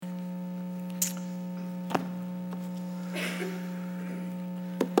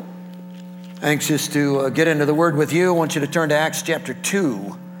Anxious to get into the Word with you. I want you to turn to Acts chapter 2.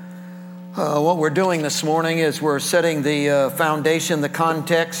 What we're doing this morning is we're setting the foundation, the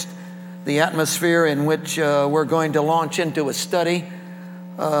context, the atmosphere in which we're going to launch into a study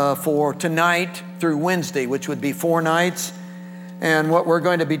for tonight through Wednesday, which would be 4 nights. And what we're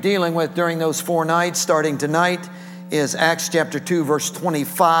going to be dealing with during those 4 nights, starting tonight, is Acts chapter 2, verse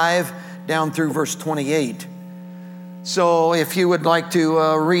 25 down through verse 28. So if you would like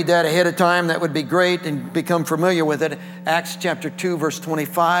to read that ahead of time, that would be great, and become familiar with it. Acts chapter 2, verse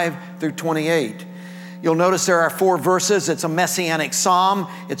 25 through 28. You'll notice there are 4 verses. It's a messianic psalm.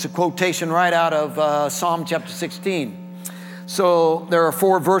 It's a quotation right out of Psalm chapter 16. So there are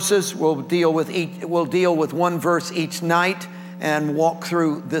 4 verses. We'll deal with 1 verse each night and walk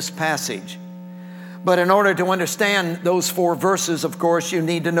through this passage. But in order to understand those 4 verses, of course, you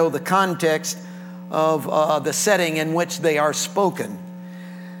need to know the context of the setting in which they are spoken.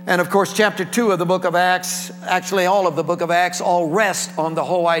 And of course, chapter 2 of the book of Acts, actually all of the book of Acts, all rest on the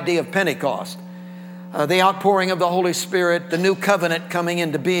whole idea of Pentecost. The outpouring of the Holy Spirit, the new covenant coming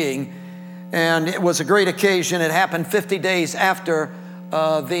into being. And it was a great occasion. It happened 50 days after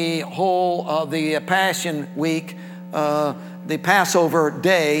the Passion Week, the Passover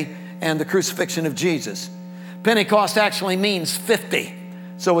day, and the crucifixion of Jesus. Pentecost actually means 50,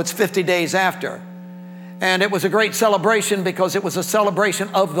 so it's 50 days after. And it was a great celebration because it was a celebration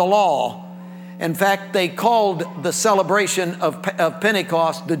of the law. In fact, they called the celebration of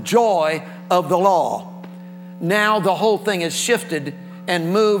Pentecost the joy of the law. Now the whole thing is shifted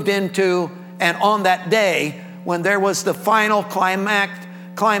and moved into, and on that day, when there was the final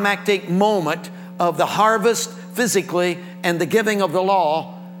climactic moment of the harvest physically and the giving of the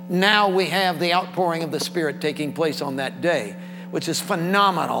law, now we have the outpouring of the Spirit taking place on that day, which is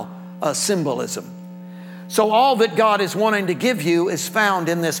phenomenal symbolism. So all that God is wanting to give you is found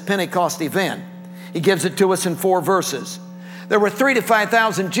in this Pentecost event. He gives it to us in 4 verses. There were 3,000 to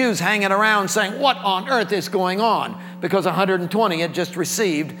 5,000 Jews hanging around saying, what on earth is going on? Because 120 had just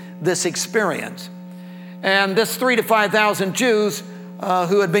received this experience. And this 3,000 to 5,000 Jews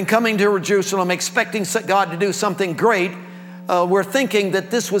who had been coming to Jerusalem expecting God to do something great were thinking that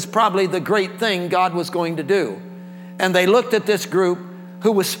this was probably the great thing God was going to do. And they looked at this group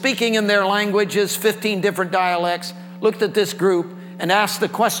who was speaking in their languages, 15 different dialects, looked at this group and asked the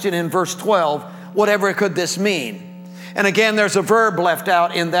question in verse 12, whatever could this mean? And again, there's a verb left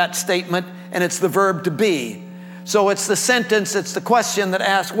out in that statement, and it's the verb to be. So it's the sentence, it's the question that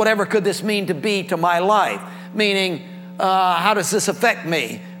asks, whatever could this mean to be to my life? Meaning, how does this affect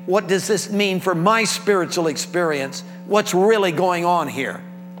me? What does this mean for my spiritual experience? What's really going on here?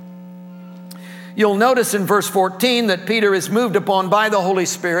 You'll notice in verse 14 that Peter is moved upon by the Holy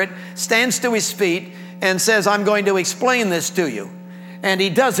Spirit, stands to his feet, and says, I'm going to explain this to you. And he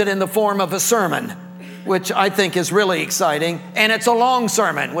does it in the form of a sermon, which I think is really exciting. And it's a long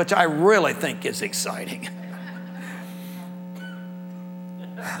sermon, which I really think is exciting.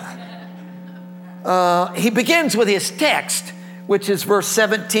 He begins with his text, which is verse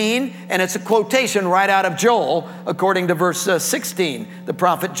 17, and it's a quotation right out of Joel, according to verse 16, the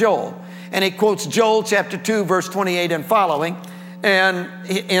prophet Joel. And he quotes Joel chapter 2, verse 28 and following. And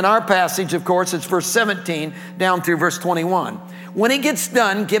in our passage, of course, it's verse 17 down through verse 21. When he gets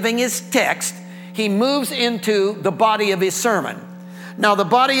done giving his text, he moves into the body of his sermon. Now, the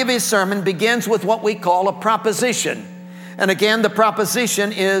body of his sermon begins with what we call a proposition. And again, the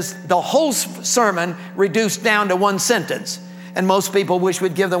proposition is the whole sermon reduced down to 1 sentence. And most people wish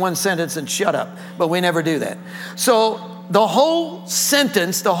we'd give the 1 sentence and shut up, but we never do that. So the whole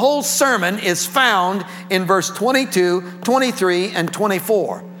sentence, the whole sermon is found in verse 22, 23, and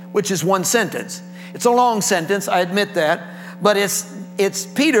 24, which is 1 sentence. It's a long sentence, I admit that, but it's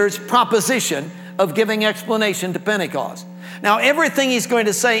Peter's proposition of giving explanation to Pentecost. Now, everything he's going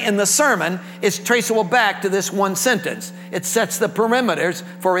to say in the sermon is traceable back to this 1 sentence. It sets the perimeters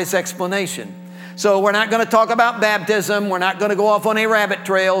for his explanation. So we're not going to talk about baptism. We're not going to go off on any rabbit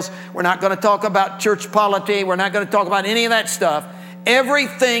trails. We're not going to talk about church polity. We're not going to talk about any of that stuff.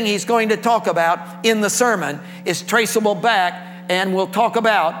 Everything he's going to talk about in the sermon is traceable back, and we'll talk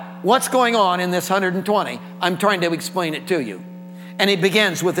about what's going on in this 120. I'm trying to explain it to you. And he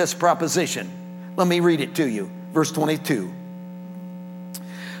begins with this proposition. Let me read it to you. Verse 22.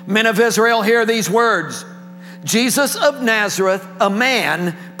 Men of Israel, hear these words. Jesus of Nazareth, a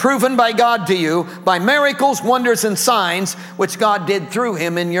man proven by God to you by miracles, wonders, and signs, which God did through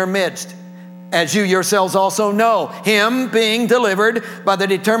him in your midst. as you yourselves also know. Him being delivered by the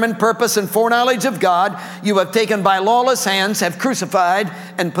determined purpose and foreknowledge of God, you have taken by lawless hands, have crucified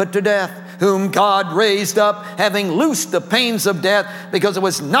and put to death, whom God raised up, having loosed the pains of death, because it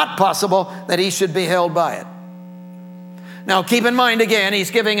was not possible that he should be held by it. Now keep in mind again, he's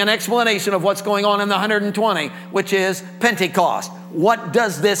giving an explanation of what's going on in the 120, which is Pentecost. What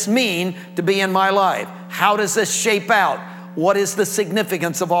does this mean to be in my life? How does this shape out? What is the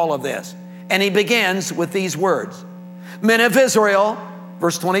significance of all of this? And he begins with these words. Men of Israel,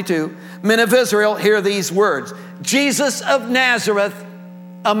 verse 22, men of Israel, hear these words. Jesus of Nazareth,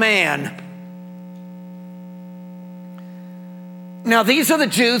 a man. Now these are the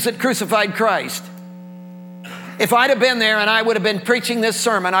Jews that crucified Christ. If I'd have been there and I would have been preaching this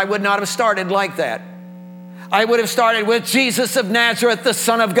sermon, I would not have started like that. I would have started with Jesus of Nazareth, the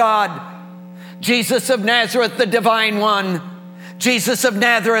Son of God. Jesus of Nazareth, the Divine One. Jesus of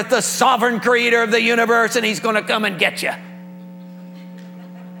Nazareth, the sovereign creator of the universe, and he's going to come and get you.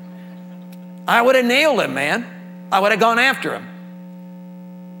 I would have nailed him, man. I would have gone after him.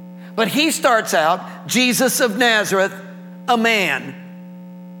 But he starts out, Jesus of Nazareth, a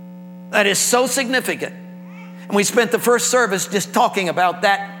man. That is so significant. And we spent the first service just talking about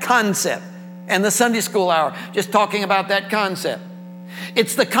that concept, and the Sunday school hour just talking about that concept.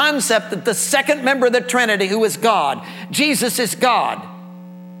 It's the concept that the second member of the Trinity, who is God, Jesus is God.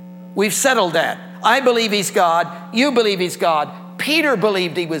 We've settled that. I believe he's God. You believe he's God. Peter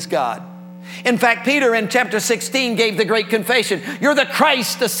believed he was God. In fact, Peter in chapter 16 gave the great confession, you're the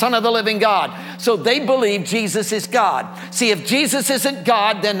Christ, the Son of the living God. So they believe Jesus is God. See, if Jesus isn't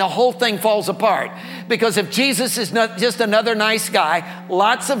God, then the whole thing falls apart. Because if Jesus is not just another nice guy,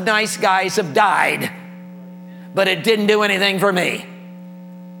 lots of nice guys have died. But it didn't do anything for me.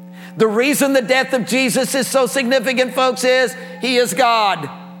 The reason the death of Jesus is so significant, folks, is he is God.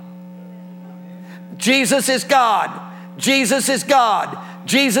 Jesus is God. Jesus is God.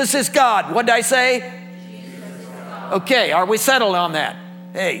 Jesus is God. What did I say? Okay, are we settled on that?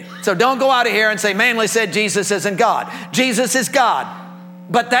 Hey, so don't go out of here and say, Manley said Jesus isn't God. Jesus is God.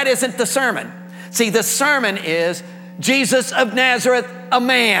 But that isn't the sermon. See, the sermon is Jesus of Nazareth, a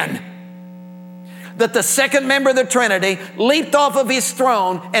man. That the second member of the Trinity leaped off of his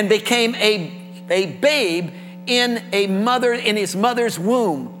throne and became a babe in his mother's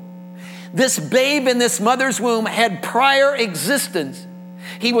womb. This babe in this mother's womb had prior existence.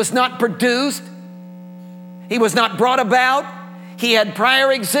 He was not produced. He was not brought about. He had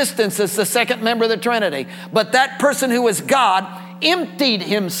prior existence as the second member of the Trinity. But that person who was God emptied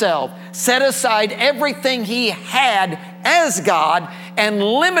himself, set aside everything he had as God, and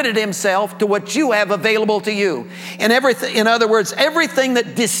limited himself to what you have available to you. And in other words, everything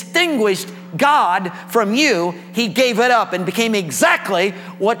that distinguished God from you, he gave it up and became exactly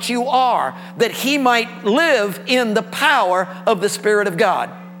what you are, that he might live in the power of the Spirit of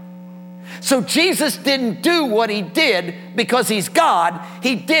God. So Jesus didn't do what he did because he's God.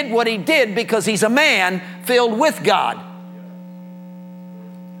 He did what he did because he's a man filled with God.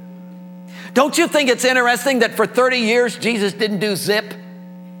 Don't you think it's interesting that for 30 years Jesus didn't do zip?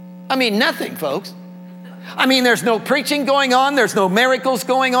 I mean, nothing, folks. I mean, there's no preaching going on. There's no miracles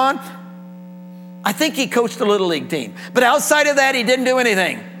going on. I think he coached a little league team. But outside of that, he didn't do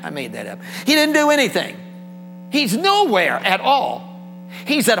anything. I made that up. He didn't do anything. He's nowhere at all.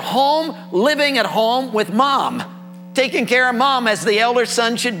 He's at home, living at home with mom, taking care of mom as the elder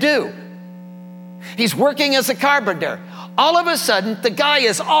son should do. He's working as a carpenter. All of a sudden, the guy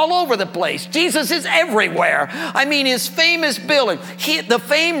is all over the place. Jesus is everywhere. I mean, his fame is building. The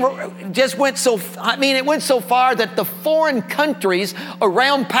fame just went it went so far that the foreign countries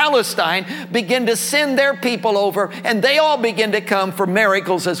around Palestine begin to send their people over, and they all begin to come for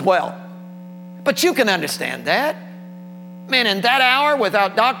miracles as well. But you can understand that. Man, in that hour,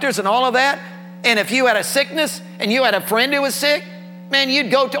 without doctors and all of that, and if you had a sickness and you had a friend who was sick, man,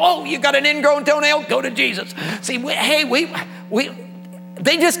 you'd go to, you got an ingrown toenail? Go to Jesus. See,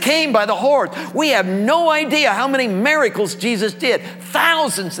 they just came by the hordes. We have no idea how many miracles Jesus did.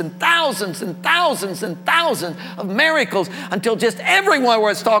 Thousands and thousands and thousands and thousands of miracles until just everyone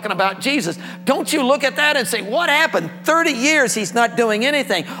was talking about Jesus. Don't you look at that and say, what happened? 30 years he's not doing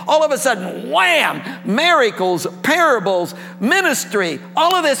anything. All of a sudden, wham, miracles, parables, ministry,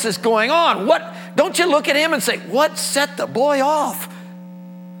 all of this is going on. Don't you look at him and say, what set the boy off?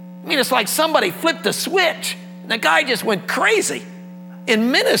 I mean, it's like somebody flipped a switch. And the guy just went crazy in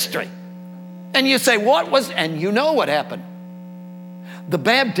ministry. And you say, and you know what happened. The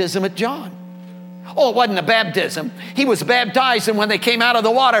baptism at John. Oh, it wasn't a baptism. He was baptized, and when they came out of the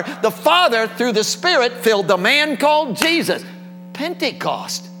water, the Father, through the Spirit, filled the man called Jesus.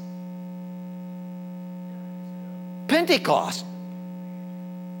 Pentecost. Pentecost.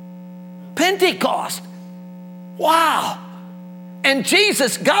 Pentecost. Wow. And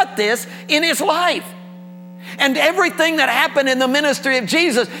Jesus got this in his life. And everything that happened in the ministry of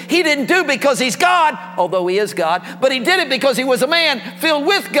Jesus, he didn't do because he's God, although he is God, but he did it because he was a man filled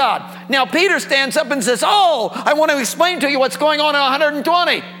with God. Now Peter stands up and says, oh, I want to explain to you what's going on in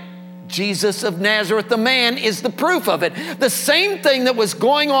 120. Jesus of Nazareth, the man, is the proof of it. The same thing that was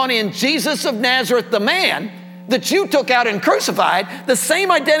going on in Jesus of Nazareth, the man, that you took out and crucified, the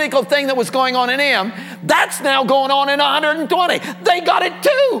same identical thing that was going on in him, that's now going on in 120. They got it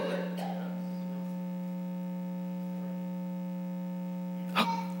too.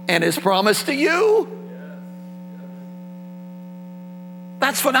 And his promise to you.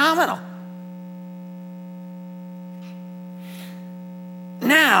 That's phenomenal.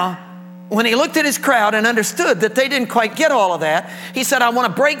 Now, when he looked at his crowd and understood that they didn't quite get all of that, he said, I want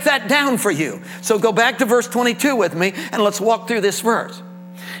to break that down for you. So go back to verse 22 with me and let's walk through this verse.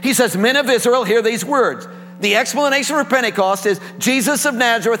 He says, men of Israel, hear these words. The explanation for Pentecost is Jesus of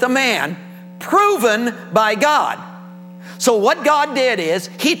Nazareth, a man proven by God. So what God did is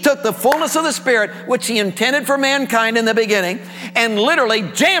he took the fullness of the Spirit, which he intended for mankind in the beginning, and literally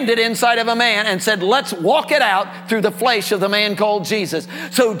jammed it inside of a man and said, let's walk it out through the flesh of the man called Jesus.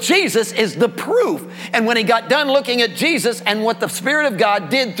 So Jesus is the proof. And when he got done looking at Jesus and what the Spirit of God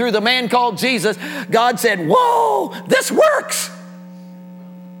did through the man called Jesus, God said, whoa, this works.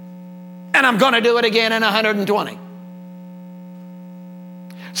 And I'm going to do it again in 120.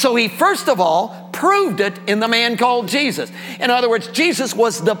 So he first of all proved it in the man called Jesus. In other words, Jesus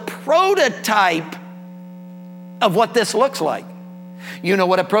was the prototype of what this looks like. You know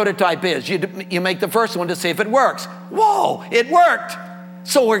what a prototype is. You make the first one to see if it works. Whoa, it worked.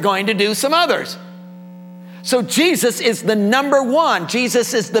 So we're going to do some others. So Jesus is the number one.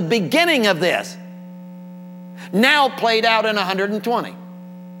 Jesus is the beginning of this. Now played out in 120.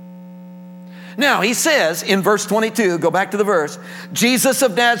 Now, he says in verse 22, go back to the verse, Jesus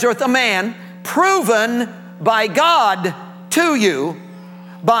of Nazareth, a man proven by God to you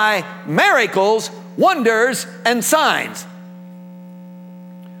by miracles, wonders, and signs.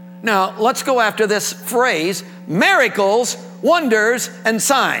 Now, let's go after this phrase, miracles, wonders, and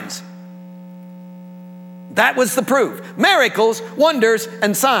signs. That was the proof. Miracles, wonders,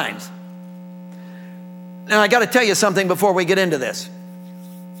 and signs. Now, I got to tell you something before we get into this.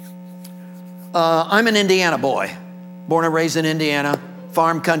 I'm an Indiana boy, born and raised in Indiana,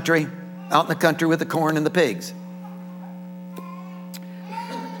 farm country, out in the country with the corn and the pigs.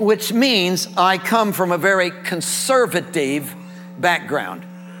 Which means I come from a very conservative background.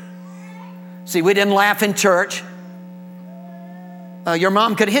 See, we didn't laugh in church. Your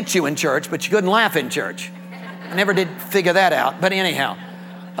mom could hit you in church, but you couldn't laugh in church. I never did figure that out, but anyhow.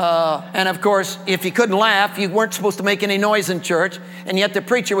 And of course, if you couldn't laugh, you weren't supposed to make any noise in church, and yet the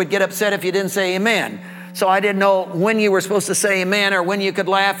preacher would get upset if you didn't say amen. So I didn't know when you were supposed to say amen or when you could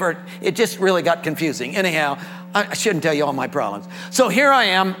laugh, or it just really got confusing. Anyhow, I shouldn't tell you all my problems. So here I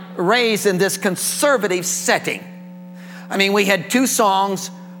am, raised in this conservative setting. I mean, we had 2 songs,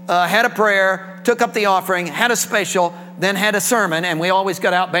 had a prayer, took up the offering, had a special, then had a sermon, and we always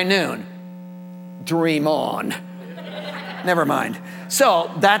got out by noon. Dream on. Never mind.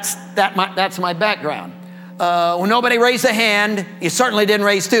 So that's my background. When nobody raised a hand, you certainly didn't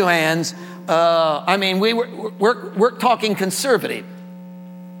raise 2 hands. I mean, we're talking conservative.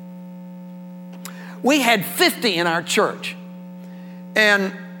 We had 50 in our church.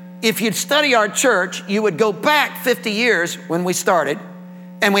 And if you'd study our church, you would go back 50 years when we started,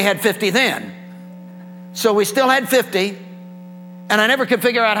 and we had 50 then. So we still had 50, and I never could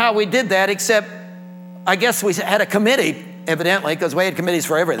figure out how we did that, except I guess we had a committee, evidently, because we had committees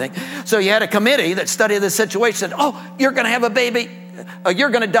for everything. So you had a committee that studied the situation, said, oh, you're going to have a baby.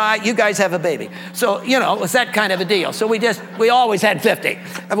 You're going to die. You guys have a baby. So, you know, it was that kind of a deal. So we always had 50.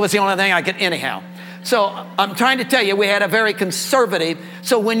 That was the only thing I could, anyhow. So I'm trying to tell you, we had a very conservative.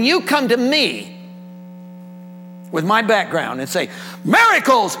 So when you come to me with my background and say,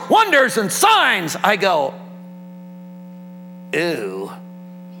 miracles, wonders, and signs, I go, ew.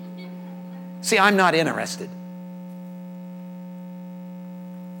 See, I'm not interested.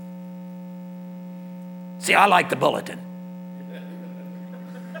 See, I like the bulletin.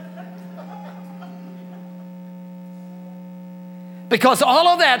 Because all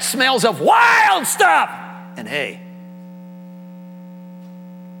of that smells of wild stuff. And hey,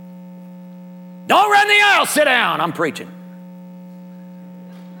 don't run the aisle, sit down, I'm preaching.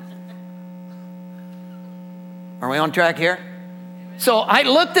 Are we on track here? So I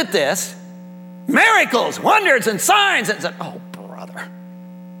looked at this, miracles, wonders, and signs, and said, oh, brother.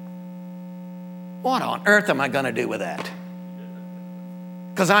 What on earth am I going to do with that?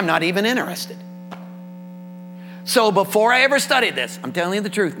 Because I'm not even interested. So before I ever studied this, I'm telling you the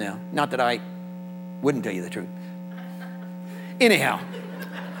truth now. Not that I wouldn't tell you the truth. Anyhow,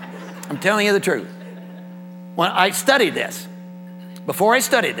 I'm telling you the truth. When I studied this, before I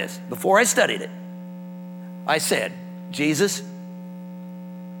studied it, I said, Jesus,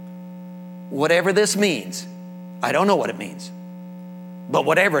 whatever this means, I don't know what it means, but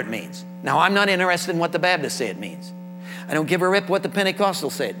whatever it means. Now, I'm not interested in what the Baptists say it means. I don't give a rip what the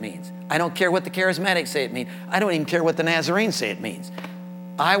Pentecostals say it means. I don't care what the Charismatics say it means. I don't even care what the Nazarenes say it means.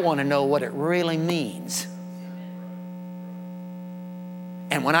 I want to know what it really means.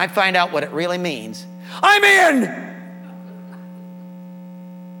 And when I find out what it really means, I'm in.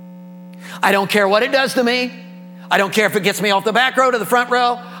 I don't care what it does to me. I don't care if it gets me off the back row to the front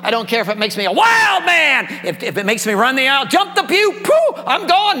row. I don't care if it makes me a wild man. If it makes me run the aisle, jump the pew, pooh, I'm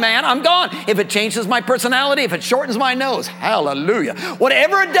gone, man, I'm gone. If it changes my personality, if it shortens my nose, hallelujah.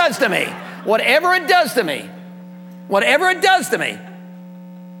 Whatever it does to me,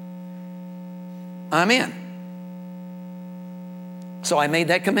 I'm in. So I made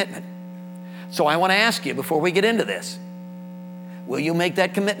that commitment. So I want to ask you before we get into this, will you make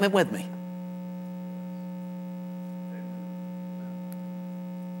that commitment with me?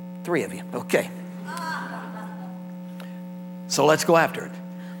 3 of you, okay. So let's go after it.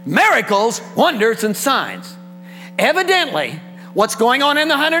 Miracles, wonders, and signs. Evidently, what's going on in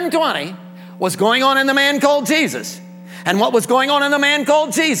the 120 was going on in the man called Jesus. And what was going on in the man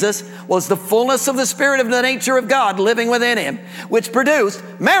called Jesus was the fullness of the Spirit of the nature of God living within him, which produced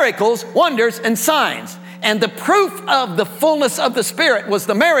miracles, wonders, and signs. And the proof of the fullness of the Spirit was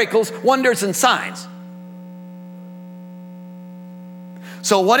the miracles, wonders, and signs.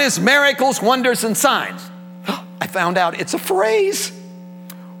 So what is miracles, wonders, and signs? I found out it's a phrase.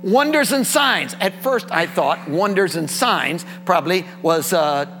 Wonders and signs. At first I thought wonders and signs probably was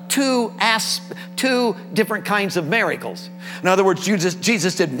two different kinds of miracles. In other words,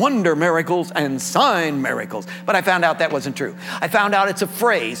 Jesus did wonder miracles and sign miracles. But I found out that wasn't true. I found out it's a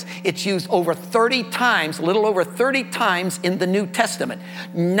phrase. It's used over 30 times, a little over 30 times in the New Testament.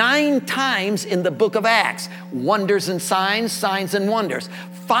 9 times in the book of Acts. Wonders and signs, signs and wonders.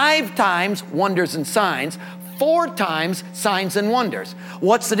 5 times wonders and signs. 4 times signs and wonders.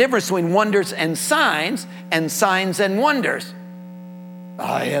 What's the difference between wonders and signs and wonders?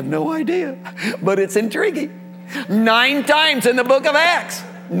 I have no idea, but it's intriguing. 9 times in the book of Acts.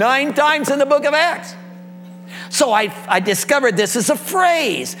 9 times in the book of Acts. So I discovered this is a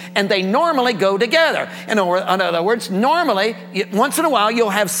phrase, and they normally go together. In other words, normally, once in a while,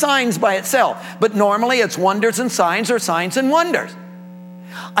 you'll have signs by itself, but normally it's wonders and signs or signs and wonders.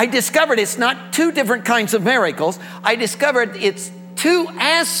 I discovered it's not 2 different kinds of miracles. I discovered it's 2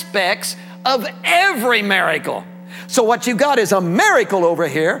 aspects of every miracle. So what you got is a miracle over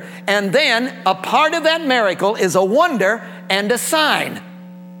here, and then a part of that miracle is a wonder and a sign.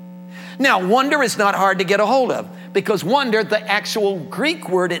 Now, wonder is not hard to get a hold of, because wonder, the actual Greek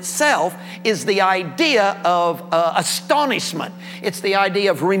word itself, is the idea of astonishment. It's the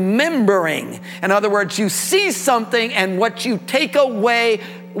idea of remembering. In other words, you see something, and what you take away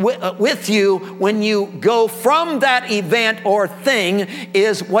with you when you go from that event or thing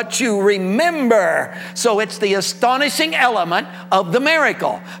is what you remember. So it's the astonishing element of the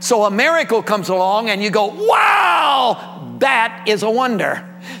miracle. So a miracle comes along and you go, wow, that is a wonder.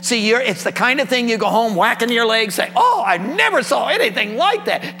 See, it's the kind of thing you go home whacking your legs, say, oh, I never saw anything like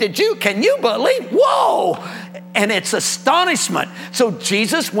that. Can you believe? Whoa. And it's astonishment. So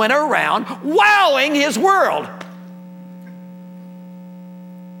Jesus went around wowing his world.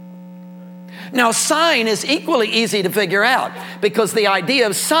 Now, sign is equally easy to figure out, because the idea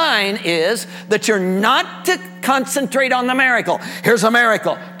of sign is that you're not to concentrate on the miracle. Here's a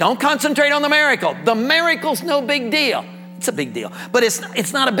miracle. Don't concentrate on the miracle. The miracle's no big deal. It's a big deal, but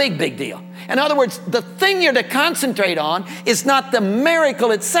it's not a big deal. In other words, the thing you're to concentrate on is not the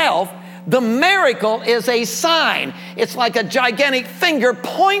miracle itself. The miracle is a sign. It's like a gigantic finger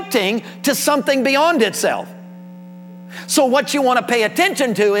pointing to something beyond itself. So what you want to pay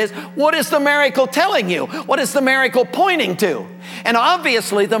attention to is, what is the miracle telling you? What is the miracle pointing to? And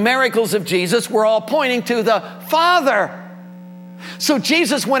obviously the miracles of Jesus were all pointing to the Father. So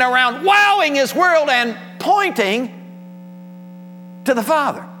Jesus went around wowing his world and pointing to the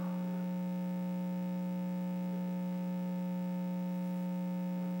Father.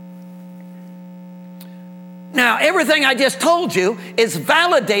 Now, everything I just told you is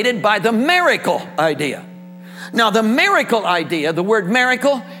validated by the miracle idea. Now, the miracle idea, the word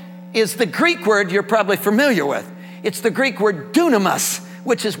miracle, is the Greek word you're probably familiar with. It's the Greek word dunamis,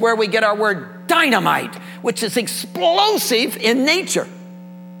 which is where we get our word dynamite, which is explosive in nature,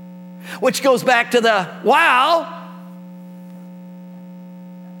 which goes back to the wow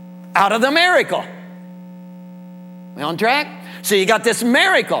out of the miracle. We on track? So you got this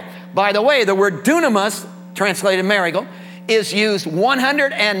miracle. By the way, the word dunamis, translated miracle, is used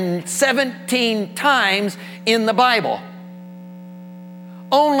 117 times in the Bible.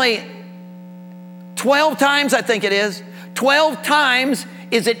 Only 12 times, I think it is, 12 times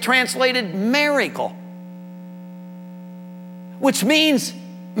is it translated miracle, which means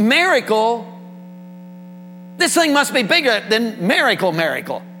miracle, this thing must be bigger than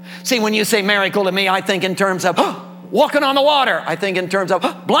miracle. See, when you say miracle to me, I think in terms of walking on the water. I think in terms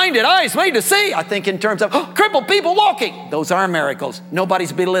of blinded eyes made to see. I think in terms of crippled people walking. Those are miracles.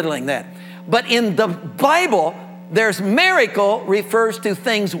 Nobody's belittling that. But in the Bible, there's miracle refers to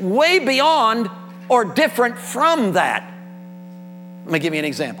things way beyond or different from that. Let me give you an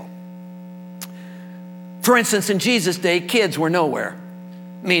example. For instance, in Jesus' day, kids were nowhere,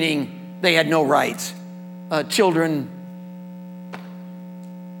 meaning they had no rights. Children,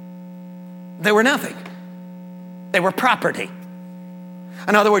 they were nothing. They were property.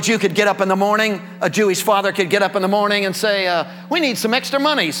 In other words, you could get up in the morning, a Jewish father could get up in the morning and say, we need some extra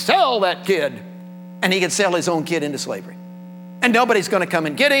money, sell that kid. And he could sell his own kid into slavery. And nobody's going to come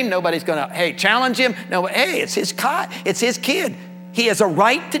and get him. Nobody's going to, challenge him. No, it's his kid. He has a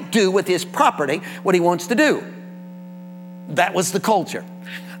right to do with his property what he wants to do. That was the culture.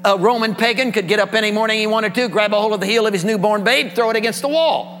 A Roman pagan could get up any morning he wanted to, grab a hold of the heel of his newborn babe, throw it against the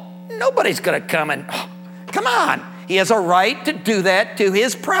wall. Nobody's going to come and, come on. He has a right to do that to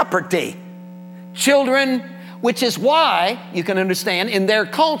his property. Children, which is why you can understand in their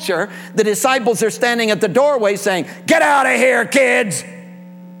culture, the disciples are standing at the doorway saying, get out of here, kids.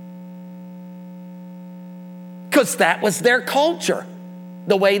 Because that was their culture,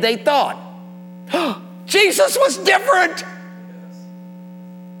 the way they thought. Jesus was different.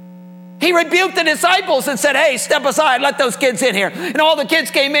 He rebuked the disciples and said, hey, step aside, let those kids in here. And all the kids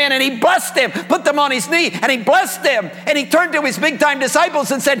came in and he blessed them, put them on his knee, and he blessed them. And he turned to his big-time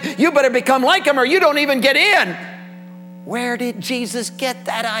disciples and said, you better become like him or you don't even get in. Where did Jesus get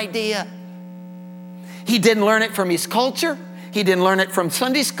that idea? He didn't learn it from his culture. He didn't learn it from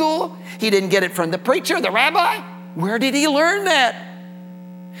Sunday school. He didn't get it from the preacher, the rabbi. Where did he learn that?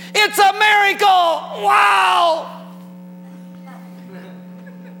 It's a miracle. Wow.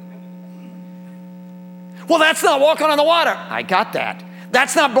 Well, that's not walking on the water. I got that.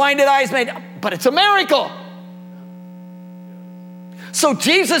 That's not blinded eyes made, but it's a miracle. So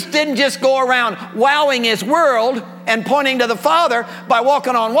Jesus didn't just go around wowing his world and pointing to the Father by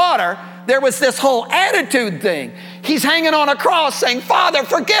walking on water. There was this whole attitude thing. He's hanging on a cross saying, Father,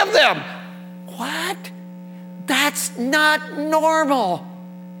 forgive them. What? That's not normal.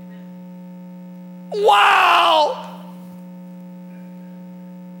 Wow.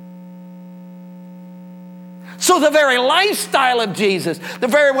 So the very lifestyle of Jesus, the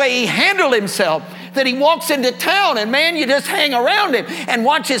very way he handled himself, that he walks into town and man, you just hang around him and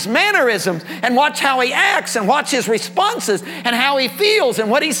watch his mannerisms and watch how he acts and watch his responses and how he feels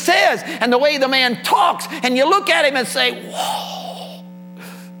and what he says and the way the man talks. And you look at him and say, whoa.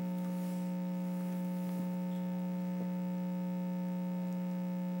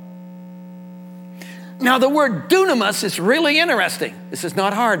 Now the word dunamis is really interesting. This is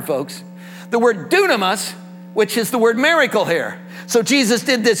not hard, folks. The word dunamis, which is the word miracle here. So Jesus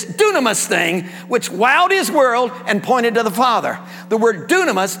did this dunamis thing, which wowed his world and pointed to the Father. The word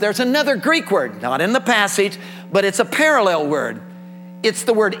dunamis, there's another Greek word, not in the passage, but it's a parallel word. It's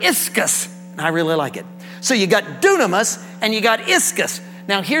the word ischus. I really like it. So you got dunamis and you got ischus.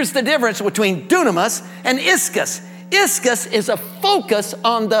 Now here's the difference between dunamis and ischus. Ischus is a focus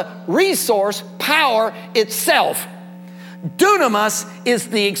on the resource power itself. Dunamis is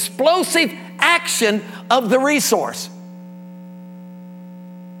the explosive action of the resource.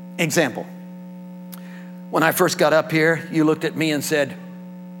 Example. When I first got up here, you looked at me and said,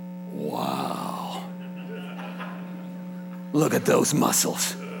 wow, look at those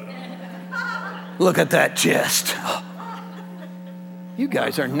muscles. Look at that chest. You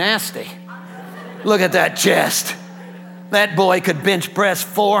guys are nasty. Look at that chest. That boy could bench press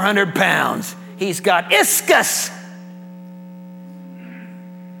 400 pounds. He's got ischus.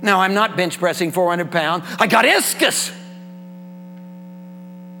 Now, I'm not bench pressing 400 pounds. I got ischus.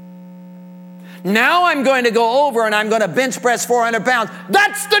 Now I'm going to go over and I'm going to bench press 400 pounds.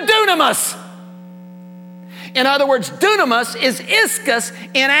 That's the dunamis. In other words, dunamis is ischus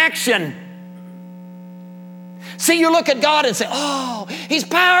in action. See, you look at God and say, oh, he's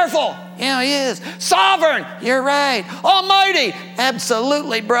powerful. Yeah, he is. Sovereign. You're right. Almighty.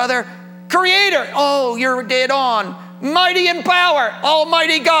 Absolutely, brother. Creator. Oh, you're dead on. Mighty in power.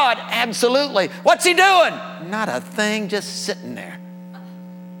 Almighty God. Absolutely. What's he doing? Not a thing, just sitting there.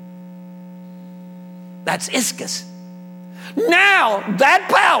 That's ischus. Now that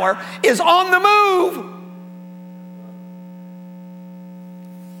power is on the move.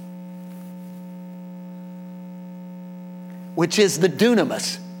 Which is the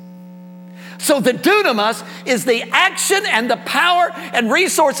dunamis. So the dunamis is the action and the power and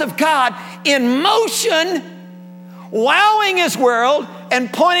resource of God in motion, wowing his world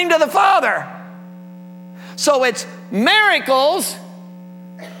and pointing to the Father. So it's miracles,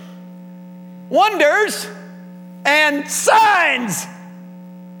 wonders, and signs.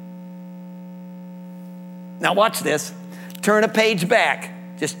 Now watch this. Turn a page back.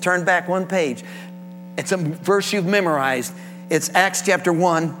 Just turn back one page. It's a verse you've memorized. It's Acts chapter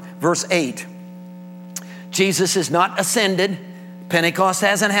 1, verse 8. Jesus is not ascended. Pentecost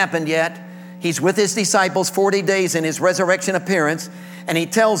hasn't happened yet. He's with his disciples 40 days in his resurrection appearance, and he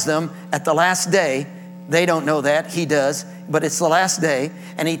tells them at the last day, they don't know that, he does, but it's the last day,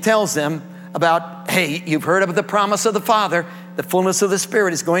 and he tells them about, hey, you've heard of the promise of the Father, the fullness of the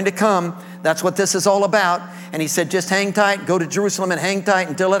Spirit is going to come. That's what this is all about. And he said, just hang tight, go to Jerusalem and hang tight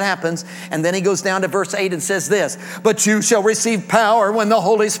until it happens. And then he goes down to verse 8 and says this, but you shall receive power when the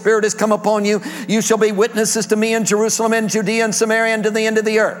Holy Spirit has come upon you. You shall be witnesses to me in Jerusalem and Judea and Samaria and to the end of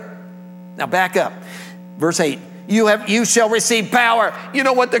the earth. Now back up. Verse 8, you shall receive power. You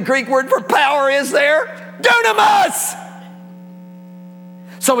know what the Greek word for power is there? Dunamis.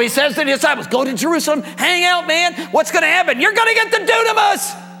 So he says to the disciples, go to Jerusalem, hang out, man. What's going to happen? You're going to get the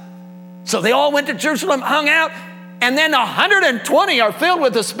dunamis. So they all went to Jerusalem, hung out, and then 120 are filled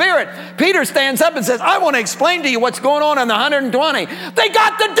with the Spirit. Peter stands up and says, I want to explain to you what's going on in the 120. They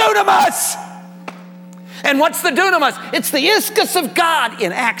got the dunamis. And what's the dunamis? It's the ischus of God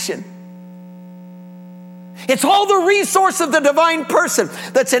in action. It's all the resource of the divine person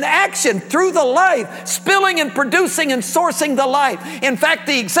that's in action through the life, spilling and producing and sourcing the life. In fact,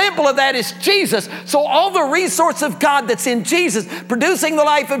 the example of that is Jesus. So all the resource of God that's in Jesus, producing the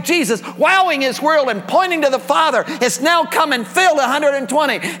life of Jesus, wowing his world and pointing to the Father, has now come and filled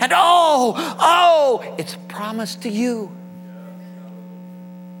 120. And it's promised to you.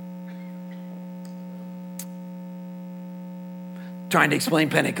 Trying to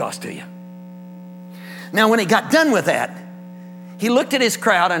explain Pentecost to you. Now, when he got done with that, he looked at his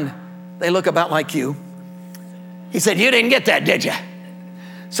crowd, and they look about like you. He said, you didn't get that, did you?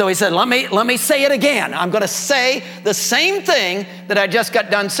 So he said, let me say it again. I'm going to say the same thing that I just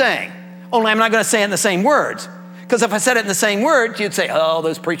got done saying. Only I'm not going to say it in the same words. Because if I said it in the same words, you'd say, oh,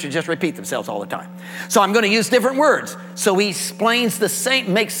 those preachers just repeat themselves all the time. So I'm going to use different words. So he explains the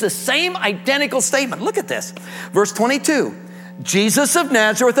same, makes the same identical statement. Look at this. Verse 22, Jesus of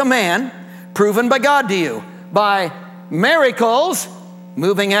Nazareth, a man proven by God to you, by miracles,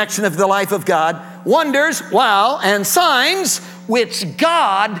 moving action of the life of God, wonders, wow, and signs, which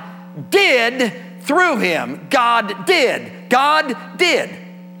God did through him. God did. God did.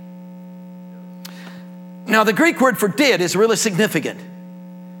 Now, the Greek word for did is really significant.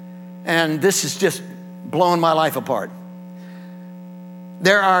 And this is just blowing my life apart.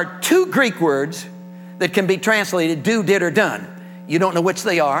 There are two Greek words that can be translated do, did, or done. You don't know which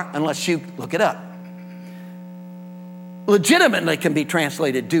they are unless you look it up. Legitimately can be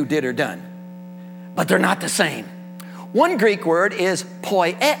translated do, did, or done, but they're not the same. One Greek word is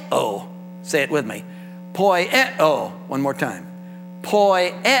poieo. Say it with me. Poieo. One more time.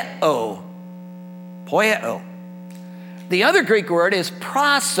 Poieo. Poieo. The other Greek word is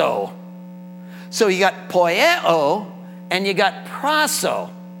praso. So you got poieo and you got praso.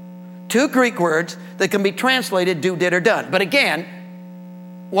 Two Greek words that can be translated do, did, or done. But again,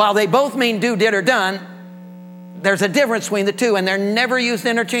 while they both mean do, did, or done, there's a difference between the two, and they're never used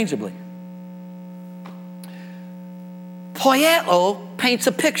interchangeably. Poieo paints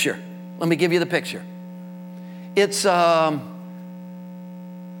a picture. Let me give you the picture. It's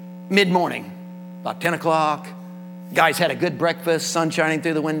mid-morning, about 10 o'clock. Guy's had a good breakfast, sun shining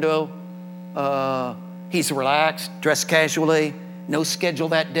through the window. He's relaxed, dressed casually, no schedule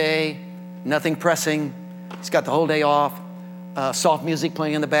that day, nothing pressing. He's got the whole day off. Soft music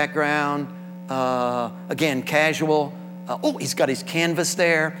playing in the background. Again, casual. He's got his canvas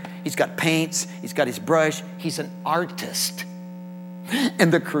there. He's got paints. He's got his brush. He's an artist.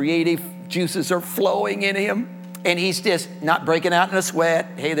 And the creative juices are flowing in him. And he's just not breaking out in a sweat.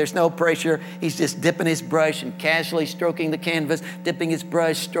 Hey, there's no pressure. He's just dipping his brush and casually stroking the canvas, dipping his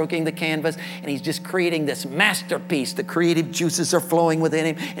brush, stroking the canvas, and he's just creating this masterpiece. The creative juices are flowing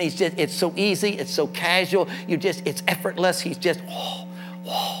within him, and it's so easy, it's so casual. It's effortless. He's just,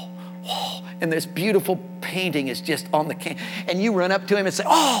 and this beautiful painting is just on the canvas. And you run up to him and say,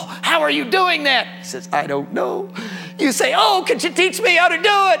 oh, how are you doing that? He says, I don't know. You say, oh, could you teach me how to do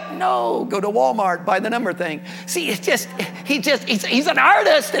it? No, go to Walmart, buy the number thing. See, he's an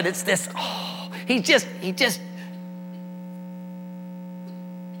artist, and it's this,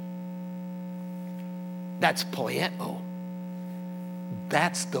 that's poieo.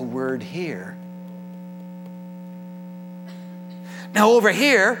 That's the word here. Now over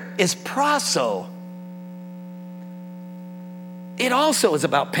here is proso. It also is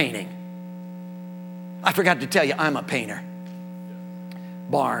about painting. I forgot to tell you, I'm a painter.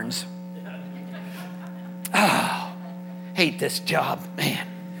 Barnes. Oh, hate this job, man.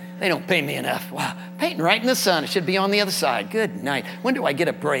 They don't pay me enough. Wow, painting right in the sun. It should be on the other side. Good night. When do I get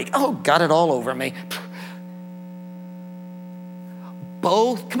a break? Oh, got it all over me.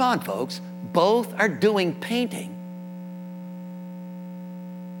 Both, come on, folks, both are doing painting.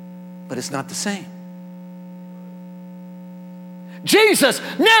 But it's not the same. Jesus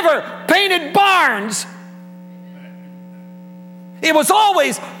never painted barns. It was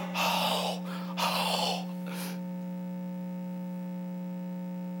always,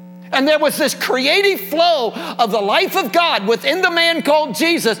 And there was this creative flow of the life of God within the man called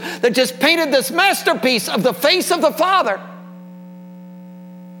Jesus that just painted this masterpiece of the face of the Father.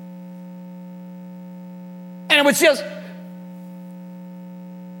 And it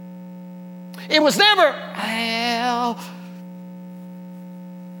was never, well,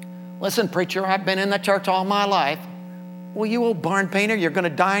 listen, preacher, I've been in the church all my life. Well, you old barn painter, you're going to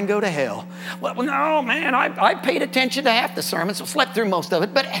die and go to hell. Well, no, man, I paid attention to half the sermon, so slept through most of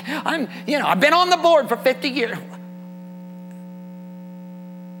it, but I've been on the board for 50 years.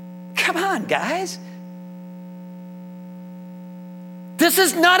 Come on, guys. This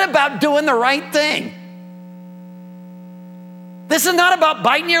is not about doing the right thing. This is not about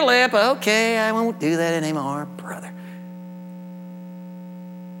biting your lip. Okay, I won't do that anymore, brother.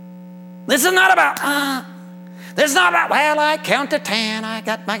 This is not about, this is not about, well, I count to 10.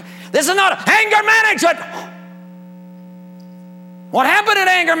 This is not anger management. What happened in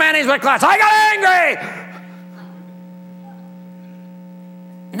anger management class? I got angry.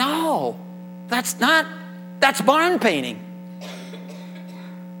 No, that's barn painting.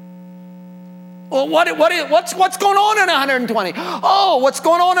 Well, what's going on in 120? Oh, what's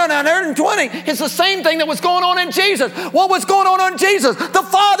going on in 120 is the same thing that was going on in Jesus. What was going on in Jesus? The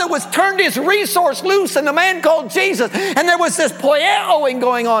Father turned his resource loose in the man called Jesus, and there was this poieoing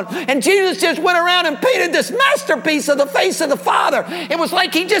going on, and Jesus just went around and painted this masterpiece of the face of the Father. It was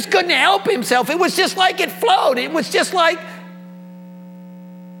like he just couldn't help himself. It was just like it flowed. It was just like,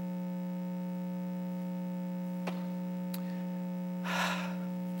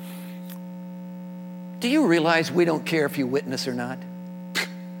 do you realize we don't care if you witness or not?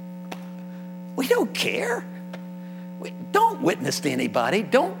 We don't care. Don't witness to anybody.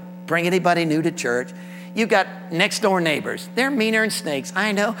 Don't bring anybody new to church. You got next door neighbors. They're meaner than snakes.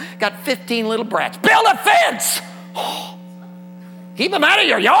 I know. Got 15 little brats. Build a fence. Keep them out of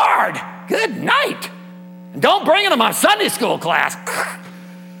your yard. Good night. And don't bring them on Sunday school class.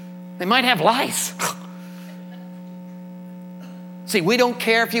 They might have lice. See, we don't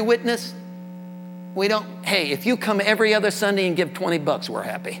care if you witness. Hey, if you come every other Sunday and give $20, we're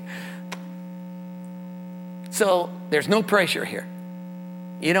happy. So there's no pressure here.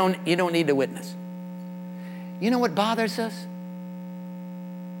 You don't need to witness. You know what bothers us?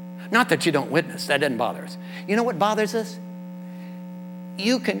 Not that you don't witness, that doesn't bother us. You know what bothers us?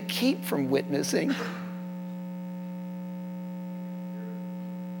 You can keep from witnessing.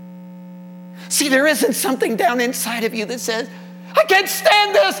 See, there isn't something down inside of you that says, I can't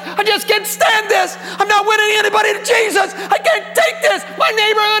stand this. I just can't stand this. I'm not winning anybody to Jesus. I can't take this. My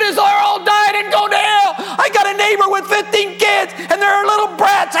neighborhood is all died and go to hell. I got a neighbor with 15 kids, and there are little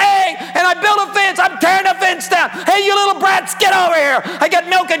brats. Hey, and I built a fence. I'm tearing the fence down. Hey, you little brats, get over here. I got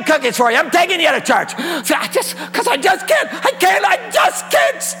milk and cookies for you. I'm taking you to church. See, I just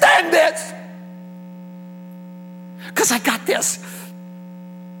can't stand this. Because I got this.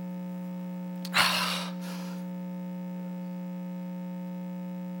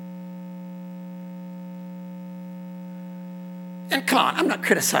 And come on, I'm not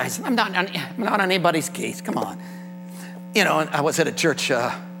criticizing. I'm not on anybody's case. Come on. I was at a church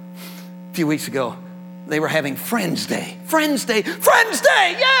a few weeks ago, They were having Friends Day. Friends Day. Friends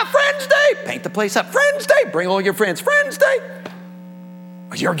Day. Yeah, Friends Day. Paint the place up. Friends Day. Bring all your friends. Friends Day.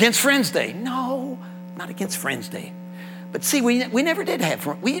 You're against Friends Day. No, I'm not against Friends Day. But see, we never did have,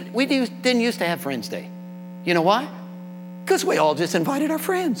 didn't used to have Friends Day. You know why? Because we all just invited our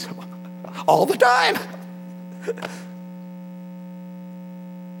friends all the time.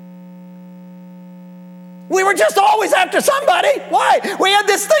 We were just always after somebody. Why? We had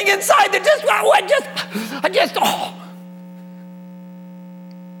this thing inside that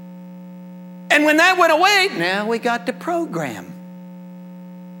And when that went away, now we got the program.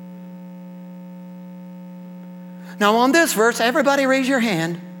 Now on this verse, everybody raise your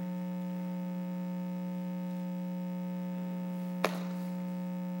hand.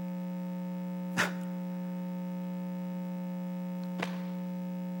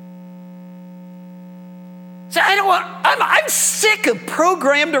 See, I'm sick of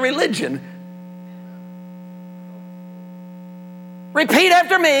programmed religion. Repeat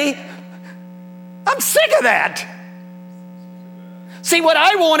after me. I'm sick of that. See, what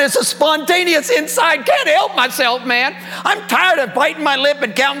I want is a spontaneous inside. Can't help myself, man. I'm tired of biting my lip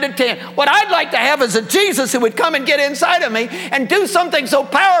and counting to 10. What I'd like to have is a Jesus who would come and get inside of me and do something so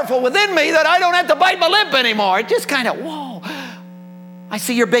powerful within me that I don't have to bite my lip anymore. It just kind of, whoa. I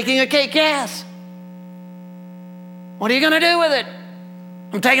see you're baking a cake. Yes. What are you going to do with it?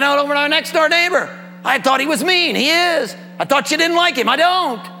 I'm taking it out over to our next door neighbor. I thought he was mean. He is. I thought you didn't like him. I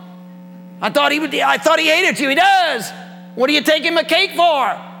don't. I thought he hated you. He does. What are you taking my cake for?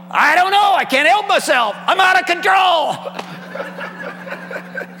 I don't know. I can't help myself. I'm out of control.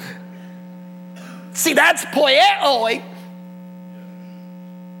 See, that's poieo.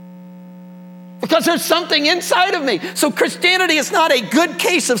 Because there's something inside of me. So Christianity is not a good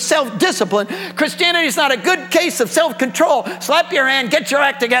case of self-discipline. Christianity is not a good case of self-control. Slap your hand, get your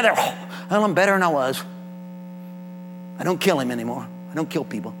act together. Oh, well, I'm better than I was. I don't kill him anymore. I don't kill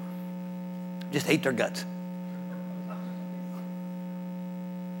people. I just hate their guts.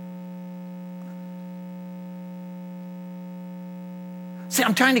 See,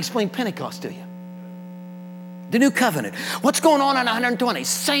 I'm trying to explain Pentecost to you. The new covenant. What's going on in 120?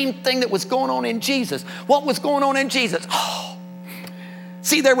 Same thing that was going on in Jesus. What was going on in Jesus? Oh.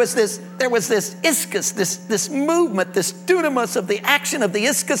 See, there was this ischus, this movement, this dunamis of the action of the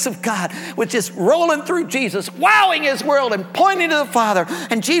ischus of God, which is rolling through Jesus, wowing his world and pointing to the Father.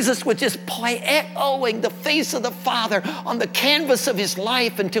 And Jesus was just poieoing the face of the Father on the canvas of his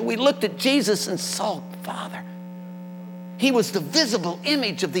life until we looked at Jesus and saw the Father. He was the visible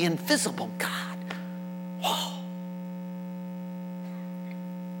image of the invisible God. Whoa.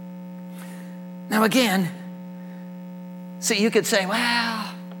 Now again, see, you could say, well,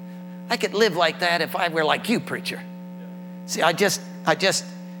 I could live like that if I were like you, preacher. See, I just,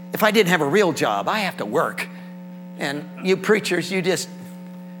 if I didn't have a real job, I have to work. And you preachers,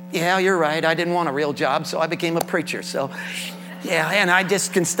 yeah, you're right. I didn't want a real job, so I became a preacher. So, yeah, and I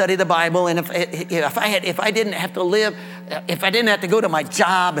just can study the Bible. And if I didn't have to live, if I didn't have to go to my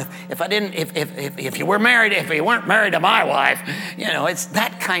job, if you weren't married to my wife, it's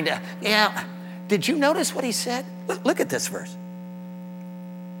that kind of, yeah. Did you notice what he said? Look at this verse.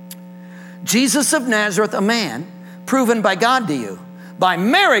 Jesus of Nazareth, a man proven by God to you, by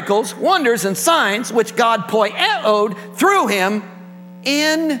miracles, wonders, and signs, which God poieoed through him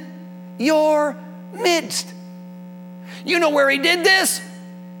in your midst. You know where he did this?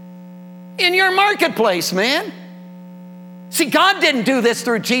 In your marketplace, man. See, God didn't do this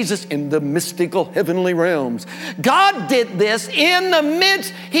through Jesus in the mystical heavenly realms. God did this in the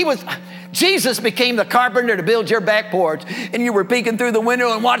midst. Jesus became the carpenter to build your back porch, and you were peeking through the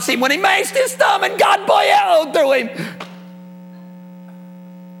window and watched him when he maced his thumb and God poieoed through him.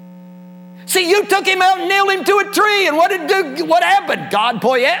 See, you took him out and nailed him to a tree, and what happened? God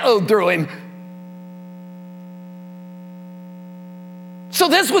poieoed through him. So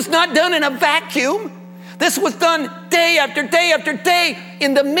this was not done in a vacuum. This was done day after day after day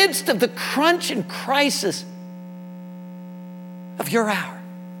in the midst of the crunch and crisis of your hour.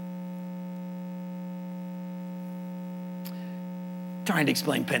 Trying to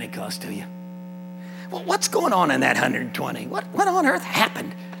explain Pentecost to you. Well, what's going on in that 120? What on earth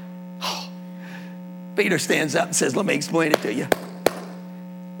happened? Oh. Peter stands up and says, let me explain it to you.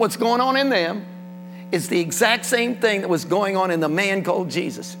 What's going on in them is the exact same thing that was going on in the man called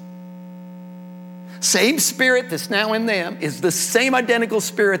Jesus. Same spirit that's now in them is the same identical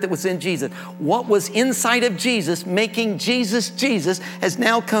spirit that was in Jesus. What was inside of Jesus, making Jesus Jesus, has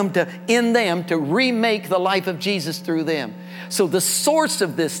now come to in them to remake the life of Jesus through them. So the source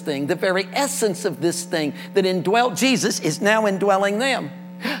of this thing, the very essence of this thing that indwelt Jesus is now indwelling them.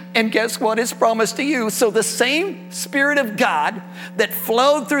 And guess what? It's promised to you. So the same Spirit of God that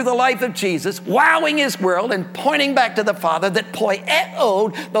flowed through the life of Jesus, wowing his world and pointing back to the Father, that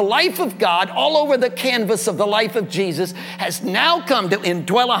poieoed the life of God all over the canvas of the life of Jesus, has now come to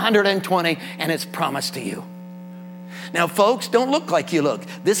indwell 120, and it's promised to you. Now, folks, don't look like you look.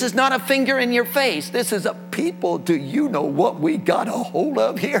 This is not a finger in your face. This is a people. Do you know what we got a hold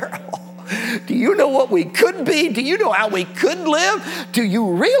of here? Do you know what we could be? Do you know how we could live? Do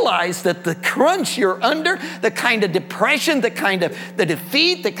you realize that the crunch you're under, the kind of depression, the kind of the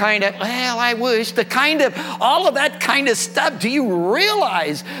defeat, the kind of, well, I wish, the kind of, all of that kind of stuff, do you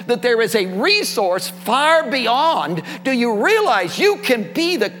realize that there is a resource far beyond? Do you realize you can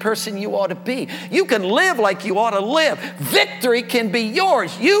be the person you ought to be? You can live like you ought to live. Victory can be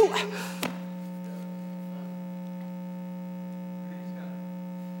yours.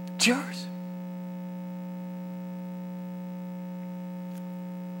 It's yours.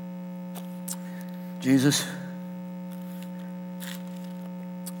 Jesus,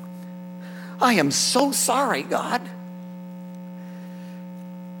 I am so sorry, God.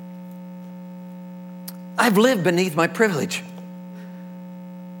 I've lived beneath my privilege.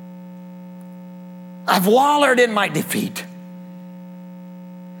 I've wallowed in my defeat.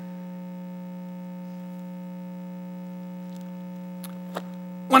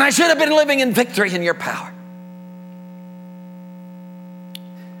 When I should have been living in victory in your power.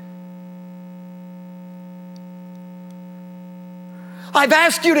 I've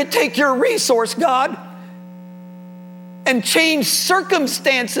asked you to take your resource, God, and change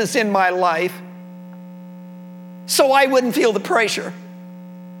circumstances in my life so I wouldn't feel the pressure.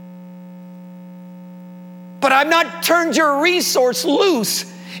 But I've not turned your resource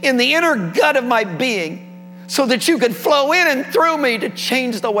loose in the inner gut of my being so that you could flow in and through me to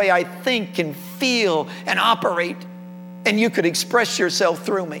change the way I think and feel and operate, and you could express yourself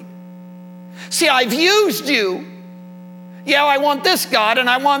through me. See, I've used you. Yeah, I want this, God, and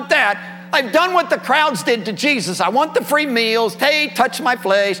I want that. I've done what the crowds did to Jesus. I want the free meals. Hey, touch my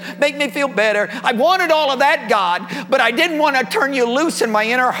flesh. Make me feel better. I wanted all of that, God, but I didn't want to turn you loose in my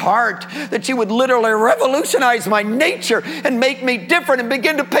inner heart, that you would literally revolutionize my nature and make me different and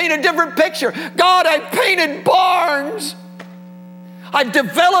begin to paint a different picture. God, I painted barns. I've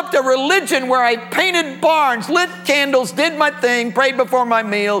developed a religion where I painted barns, lit candles, did my thing, prayed before my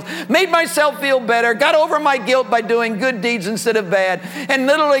meals, made myself feel better, got over my guilt by doing good deeds instead of bad, and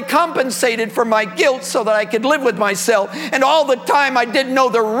literally compensated for my guilt so that I could live with myself. And all the time I didn't know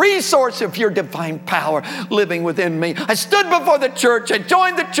the resource of your divine power living within me. I stood before the church, I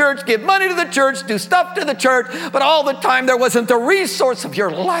joined the church, give money to the church, do stuff to the church, but all the time there wasn't the resource of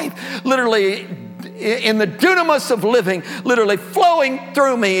your life literally in the dunamis of living, literally flowing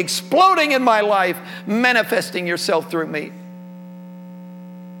through me, exploding in my life, manifesting yourself through me.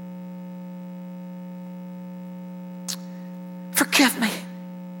 Forgive me.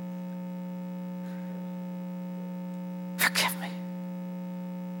 Forgive me.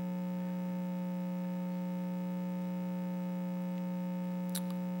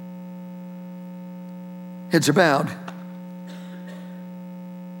 Heads are bowed.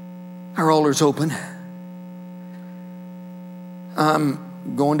 Our altar's open.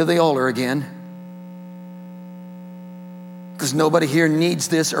 I'm going to the altar again because nobody here needs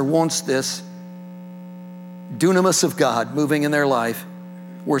this or wants this dunamis of God moving in their life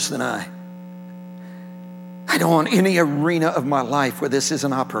worse than I. I don't want any arena of my life where this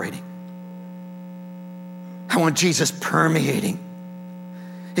isn't operating. I want Jesus permeating,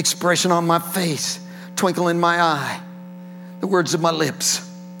 expression on my face, twinkle in my eye, the words of my lips,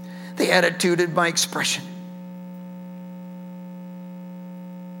 the attitude of my expression.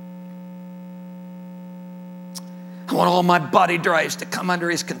 I want all my body drives to come under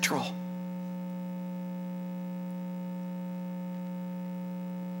his control.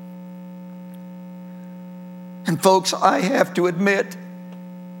 And folks, I have to admit,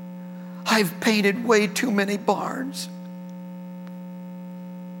 I've painted way too many barns.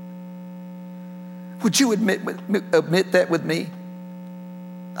 Would you admit that with me?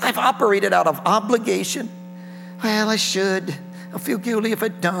 I've operated out of obligation. Well, I should. I'll feel guilty if I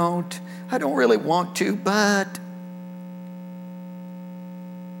don't. I don't really want to, but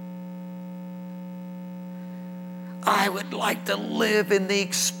I would like to live in the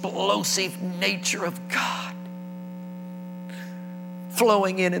explosive nature of God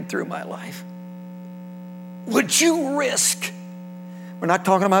flowing in and through my life. Would you risk? We're not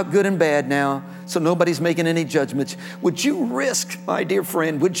talking about good and bad now, so nobody's making any judgments. Would you risk, my dear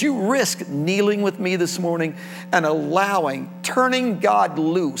friend, would you risk kneeling with me this morning and turning God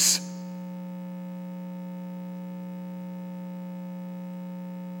loose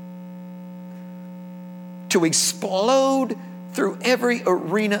to explode through every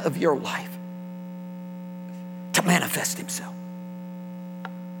arena of your life, to manifest himself.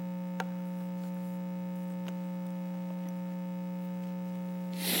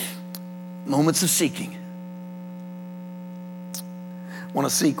 Moments of seeking. Want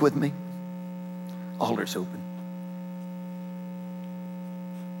to seek with me? Altar's open.